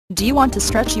Do you want to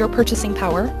stretch your purchasing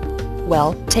power?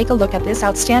 Well, take a look at this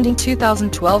outstanding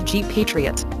 2012 Jeep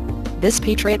Patriot. This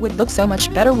Patriot would look so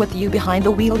much better with you behind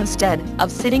the wheel instead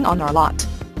of sitting on our lot.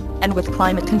 And with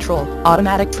climate control,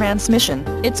 automatic transmission,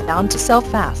 it's bound to sell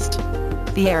fast.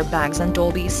 The airbags and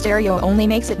Dolby stereo only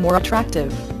makes it more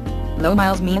attractive. Low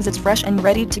miles means it's fresh and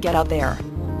ready to get out there.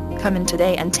 Come in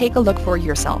today and take a look for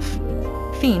yourself.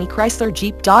 Feeny Chrysler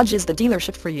Jeep Dodge is the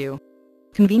dealership for you.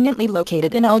 Conveniently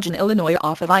located in Elgin, Illinois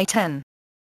off of I-10.